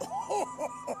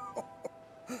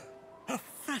 A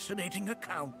fascinating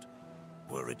account,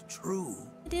 were it true.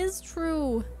 It is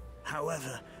true.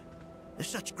 However,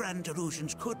 such grand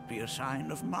delusions could be a sign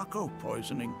of Mako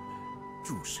poisoning.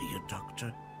 Do see a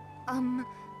doctor.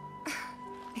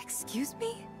 Excuse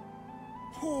me?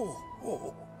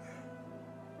 Oh.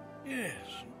 Yes.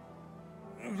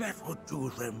 That would do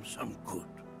them some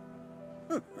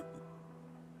good.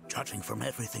 Judging from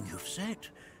everything you've said,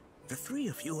 the 3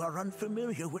 of you are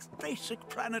unfamiliar with basic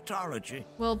planetology.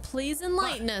 Well, please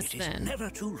enlighten us then. then. It is never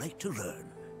too late to learn.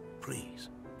 Please,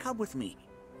 come with me.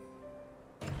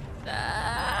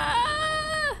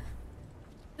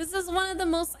 This is one of the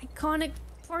most iconic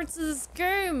parts of this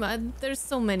game. There's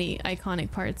so many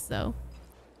iconic parts, though.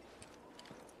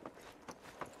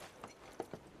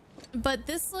 But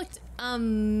this looked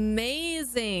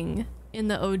amazing in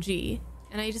the OG.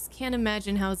 And I just can't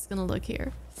imagine how it's gonna look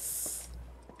here.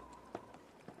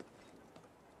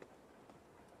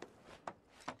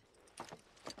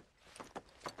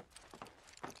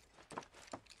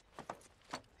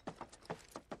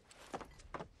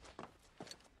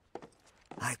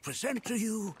 I present to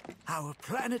you our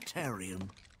planetarium.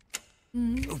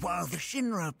 While the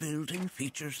Shinra building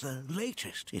features the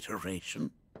latest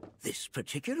iteration, this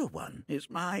particular one is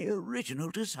my original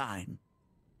design.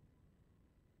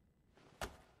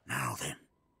 Now then,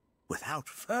 without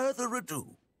further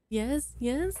ado... Yes.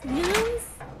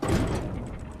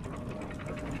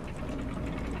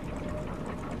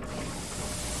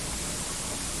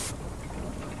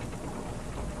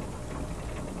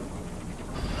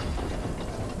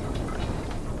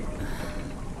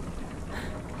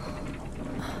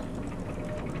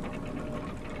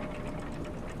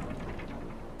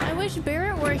 I wish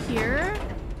Barrett were here.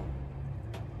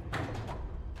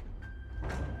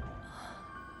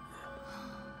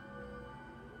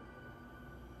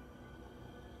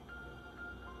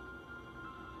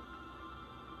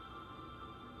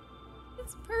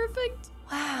 It's perfect.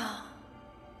 Wow.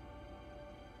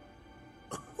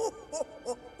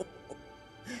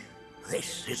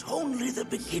 This is only the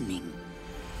beginning.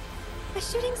 A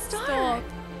shooting star. Stop.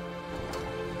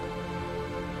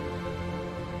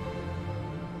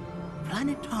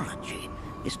 Planetology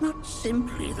is not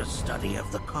simply the study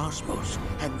of the cosmos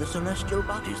and the celestial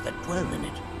bodies that dwell in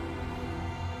it.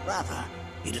 Rather,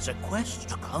 it is a quest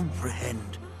to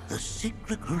comprehend the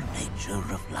cyclical nature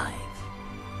of life.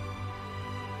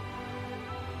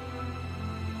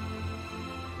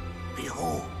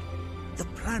 Behold, the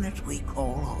planet we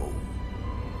call home.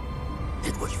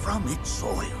 It was from its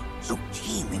soil, so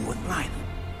teeming with life,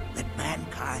 that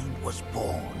mankind was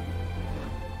born.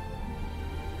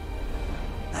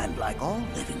 And like all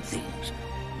living things,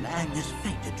 man is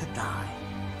fated to die.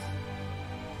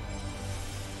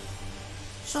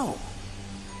 So,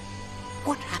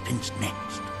 what happens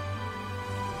next?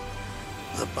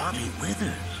 The body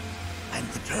withers and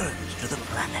returns to the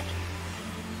planet.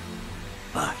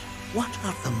 But what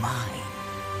of the mind,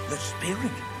 the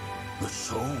spirit, the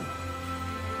soul?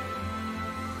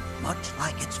 Much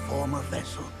like its former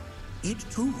vessel, it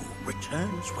too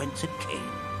returns whence it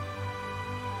came.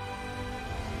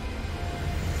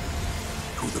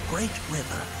 To the great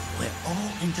river where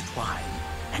all intertwine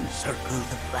and circle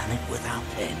the planet without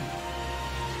end.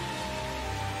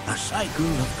 A cycle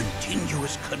of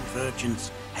continuous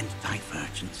convergence and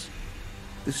divergence.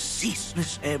 The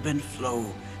ceaseless ebb and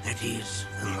flow that is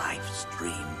the life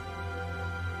stream.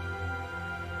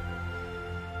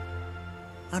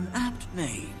 An apt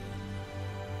name,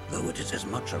 though it is as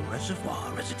much a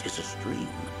reservoir as it is a stream,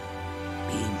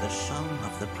 being the sum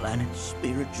of the planet's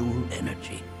spiritual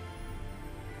energy.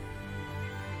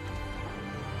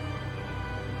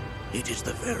 It is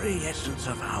the very essence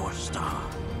of our star,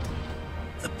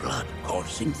 the blood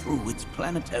coursing through its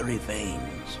planetary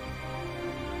veins.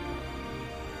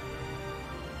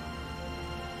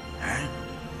 And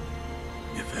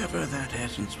if ever that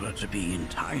essence were to be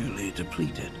entirely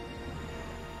depleted,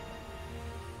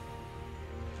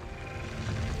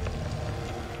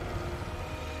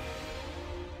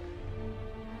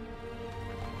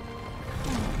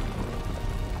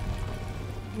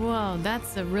 Whoa,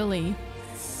 that's a really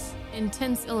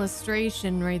intense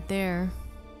illustration right there.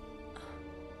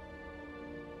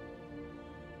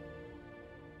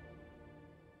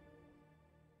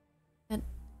 That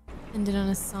ended on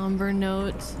a somber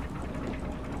note.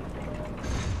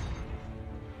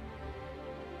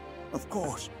 Of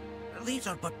course, these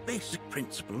are but basic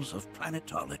principles of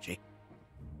planetology.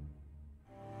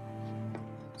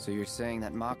 So you're saying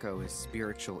that Mako is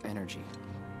spiritual energy,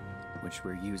 which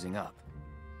we're using up?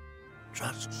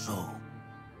 Just so.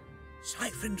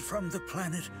 Siphoned from the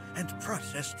planet and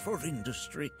processed for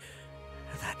industry,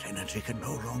 that energy can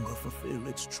no longer fulfill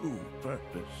its true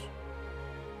purpose.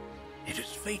 It is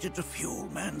fated to fuel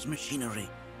man's machinery,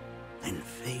 then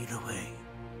fade away.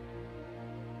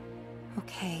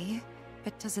 Okay,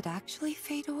 but does it actually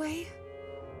fade away?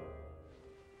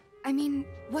 I mean,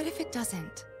 what if it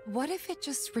doesn't? What if it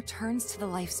just returns to the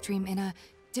livestream in a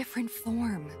different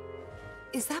form?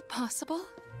 Is that possible?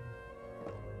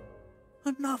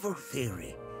 A novel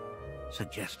theory,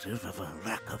 suggestive of a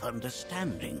lack of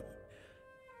understanding.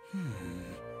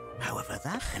 However,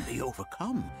 that can be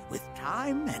overcome with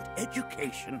time and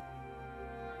education.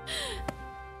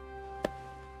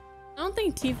 I don't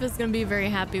think Tifa's gonna be very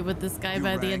happy with this guy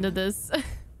by the end of this.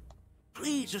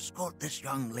 Please escort this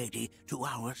young lady to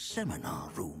our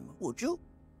seminar room, would you?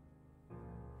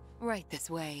 Right this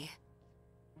way.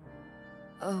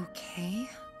 Okay.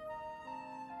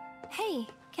 Hey,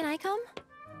 can I come?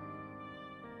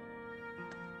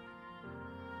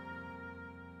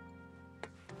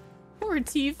 Poor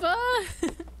Tifa.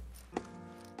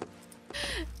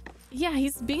 Yeah,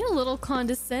 he's being a little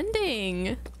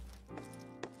condescending.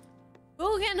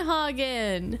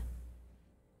 Bugenhagen!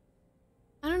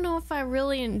 I don't know if I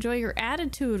really enjoy your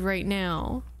attitude right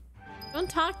now. Don't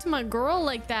talk to my girl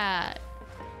like that.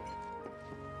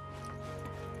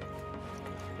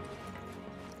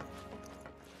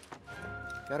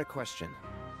 Got a question.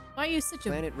 Why are you such a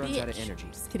planet runs out of bitch? energy.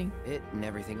 Just kidding. It and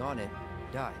everything on it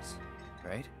dies,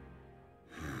 right?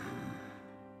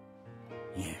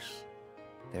 Yes.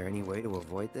 There any way to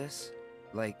avoid this?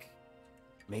 Like,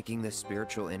 making the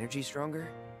spiritual energy stronger?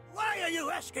 Why are you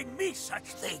asking me such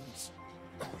things?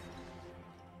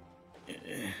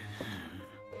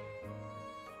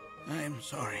 I'm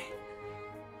sorry.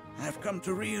 I've come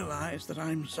to realize that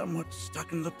I'm somewhat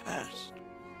stuck in the past.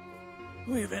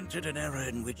 We've entered an era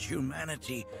in which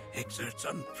humanity exerts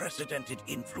unprecedented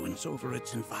influence over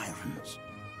its environs.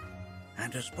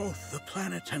 And as both the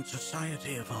planet and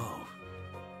society evolve,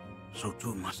 so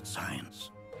too must science.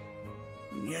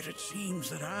 And yet it seems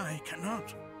that I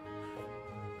cannot.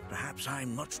 Perhaps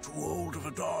I'm much too old of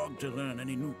a dog to learn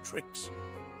any new tricks.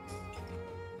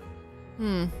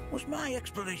 Was my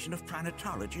explanation of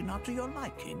planetology not to your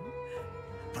liking?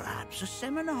 Perhaps a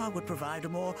seminar would provide a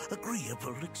more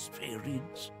agreeable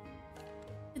experience.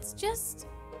 It's just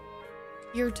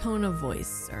your tone of voice,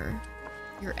 sir.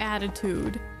 Your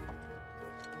attitude.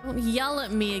 Don't yell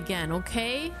at me again,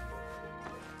 okay?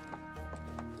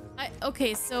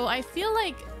 Okay, so I feel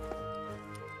like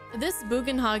this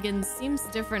Bugenhagen seems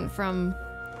different from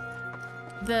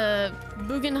the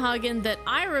Bugenhagen that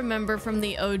I remember from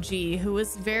the OG, who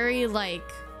was very,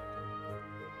 like,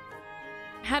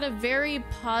 had a very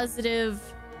positive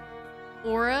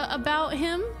aura about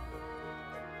him.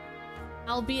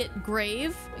 Albeit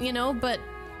grave, you know, but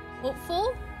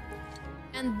hopeful.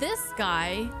 And this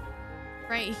guy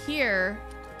right here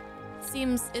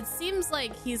it seems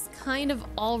like he's kind of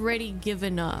already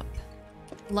given up.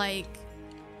 Like,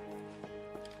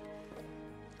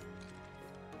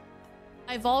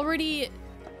 I've already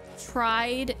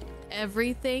tried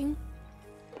everything.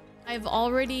 I've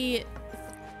already,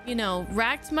 you know,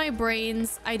 racked my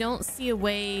brains. I don't see a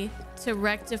way to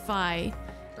rectify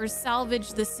or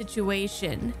salvage the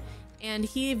situation. And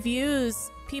he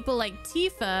views people like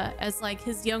Tifa as like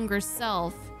his younger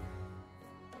self.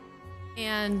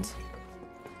 And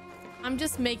I'm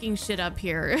just making shit up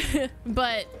here.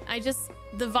 But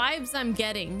the vibes I'm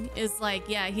getting is like,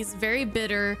 yeah, he's very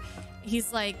bitter.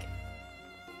 He's like,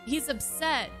 he's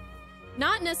upset.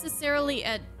 Not necessarily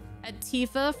at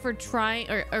Tifa for trying,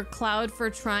 or Cloud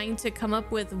for trying to come up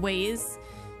with ways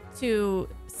to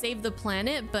save the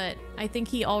planet, but I think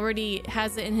he already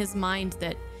has it in his mind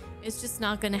that it's just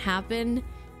not gonna happen.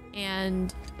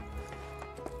 And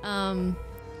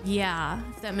yeah,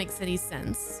 if that makes any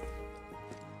sense.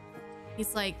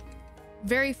 He's like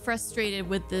very frustrated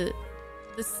with the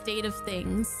state of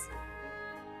things.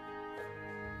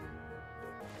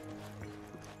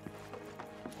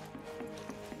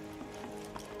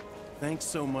 Thanks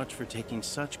so much for taking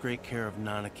such great care of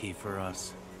Nanaki for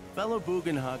us. Fellow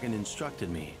Bugenhagen instructed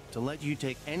me to let you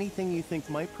take anything you think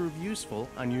might prove useful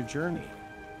on your journey.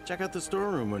 Check out the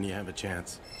storeroom when you have a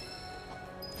chance.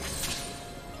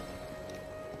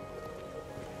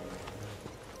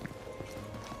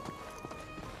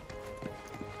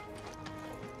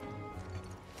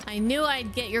 I knew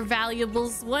I'd get your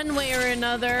valuables one way or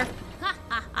another. Ha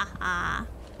ha ha ha.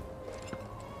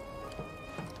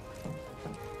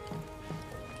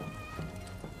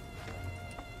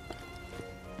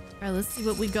 Alright, let's see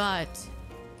what we got.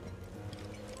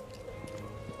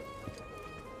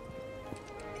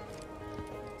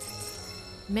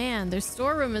 Man, their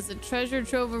storeroom is a treasure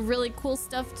trove of really cool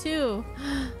stuff too.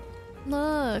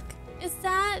 Look, is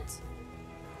that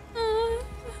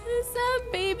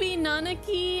baby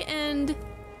Nanaki and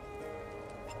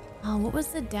oh, what was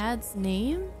the dad's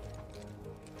name?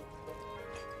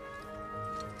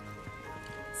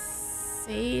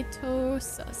 Sato,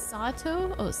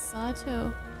 Sato? Oh,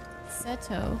 Sato.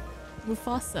 Seto.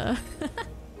 Mufasa.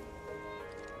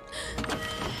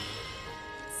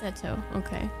 Seto,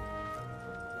 okay.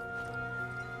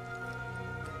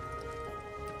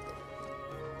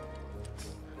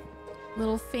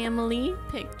 Little family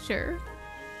picture.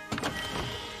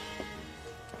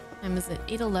 Time is it?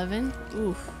 8:11?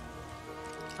 Oof.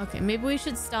 Okay, maybe we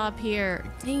should stop here.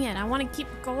 Dang it, I want to keep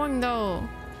going though.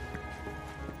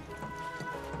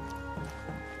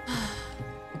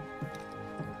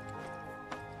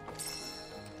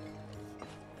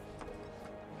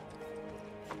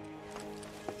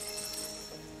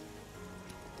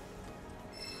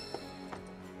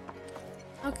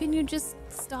 How can you just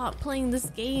stop playing this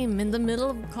game in the middle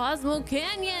of Cosmo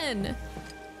Canyon?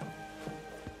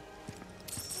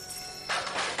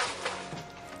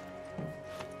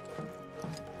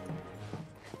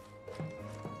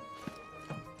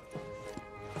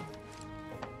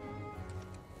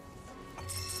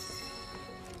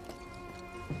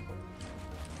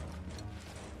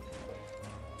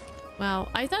 Wow,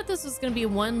 I thought this was gonna be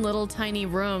one little tiny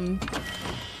room.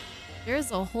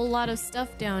 There's a whole lot of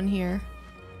stuff down here.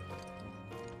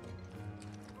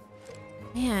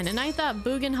 Man, and I thought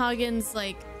Bugenhagen's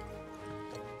like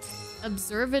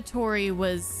observatory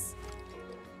was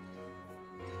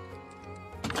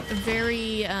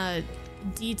very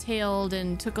detailed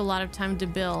and took a lot of time to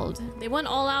build. They went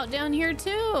all out down here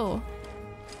too.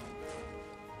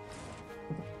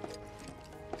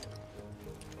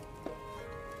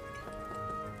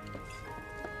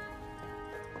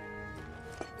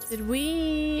 Did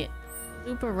we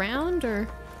loop around or?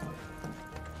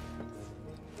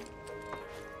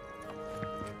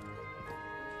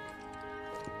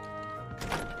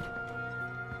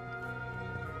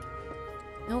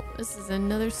 Nope, this is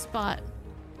another spot.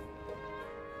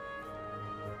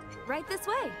 Right this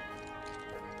way.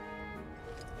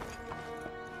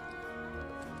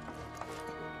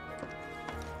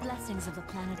 Blessings of the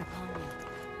planet upon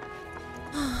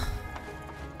you.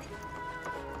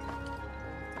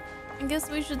 I guess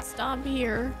we should stop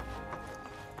here.